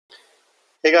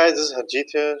Hey guys, this is Harjeet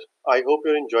here. I hope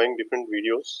you're enjoying different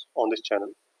videos on this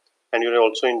channel and you're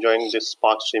also enjoying this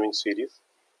Spark Streaming series.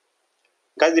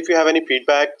 Guys, if you have any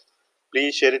feedback,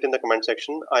 please share it in the comment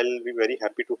section. I'll be very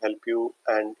happy to help you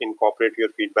and incorporate your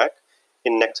feedback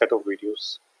in next set of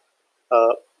videos.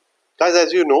 Uh, Guys,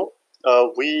 as you know,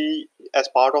 as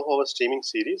part of our streaming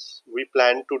series, we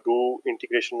plan to do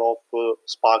integration of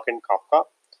Spark and Kafka.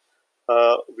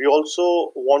 We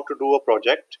also want to do a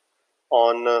project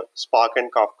on Spark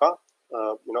and Kafka,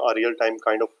 a real-time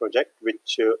kind of project,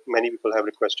 which many people have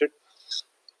requested.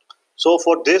 So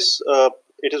for this,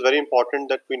 it is very important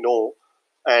that we know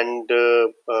how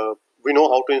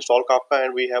to install Kafka,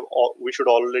 and we should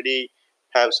already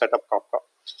have set up Kafka.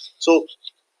 So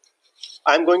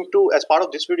I'm going to, as part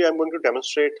of this video, I'm going to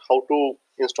demonstrate how to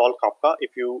install Kafka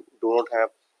if you do not have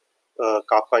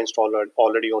Kafka installed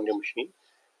already on your machine.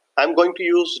 I'm going to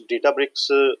use Databricks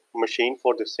machine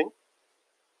for this thing.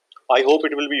 I hope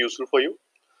it will be useful for you.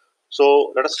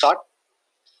 So let us start.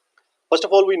 First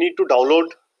of all, we need to download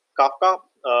Kafka.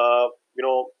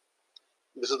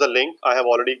 This is the link. I have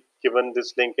already given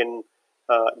this link in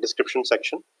description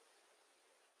section.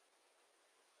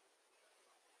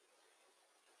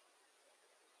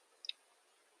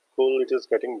 Cool, it is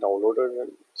getting downloaded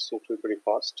and seems to be pretty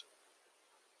fast.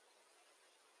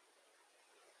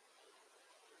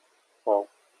 Wow.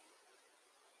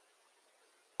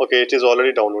 Okay, it is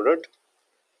already downloaded.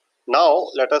 Now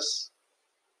let us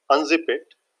unzip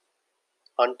it,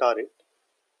 untar it.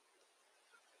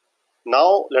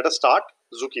 Now let us start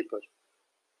Zookeeper.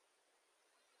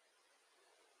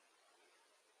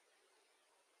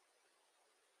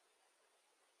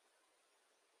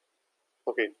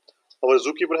 Okay, our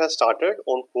Zookeeper has started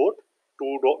on port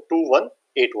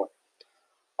 2181.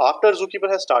 After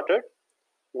Zookeeper has started,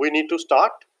 we need to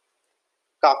start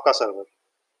Kafka server.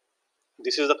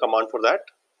 This is the command for that.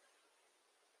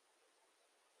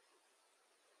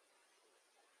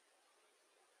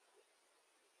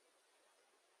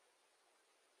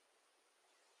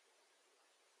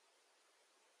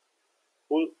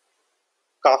 Cool.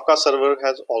 Kafka server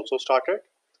has also started.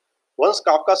 Once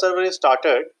Kafka server is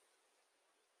started,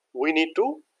 we need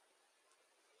to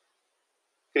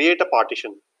create a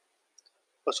partition.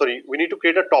 We need to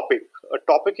create a topic. A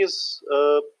topic is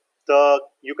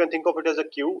you can think of it as a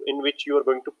queue in which you are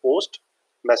going to post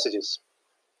messages.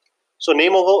 So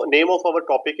name of our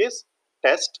topic is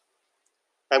test.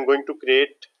 I'm going to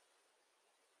create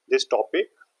this topic.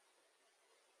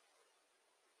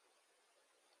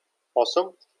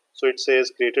 Awesome. So it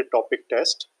says created topic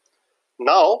test.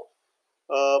 Now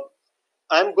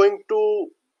I'm going to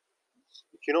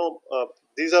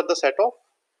these are the set of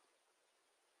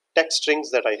text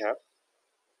strings that I have,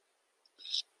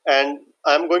 and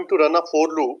I'm going to run a for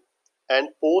loop and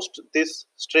post these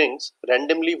strings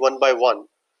randomly one by one.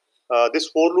 This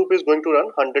for loop is going to run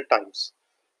 100 times.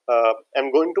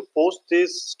 I'm going to post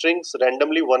these strings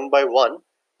randomly one by one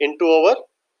into our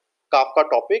Kafka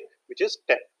topic, which is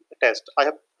test.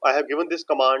 I have given this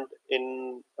command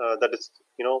in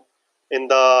in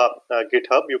the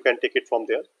GitHub. You can take it from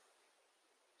there.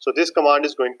 So this command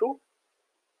is going to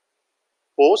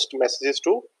post messages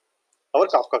to our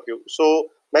Kafka queue. So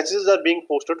messages are being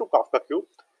posted to Kafka queue.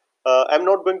 I'm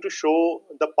not going to show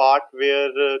the part where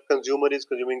consumer is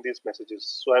consuming these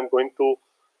messages. So I'm going to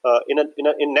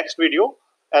in next video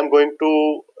I'm going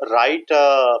to write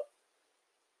a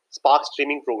Spark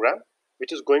streaming program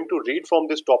which is going to read from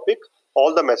this topic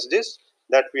all the messages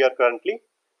that we are currently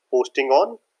posting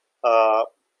uh,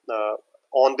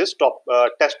 on this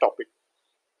test topic.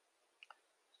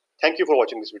 Thank you for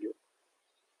watching this video.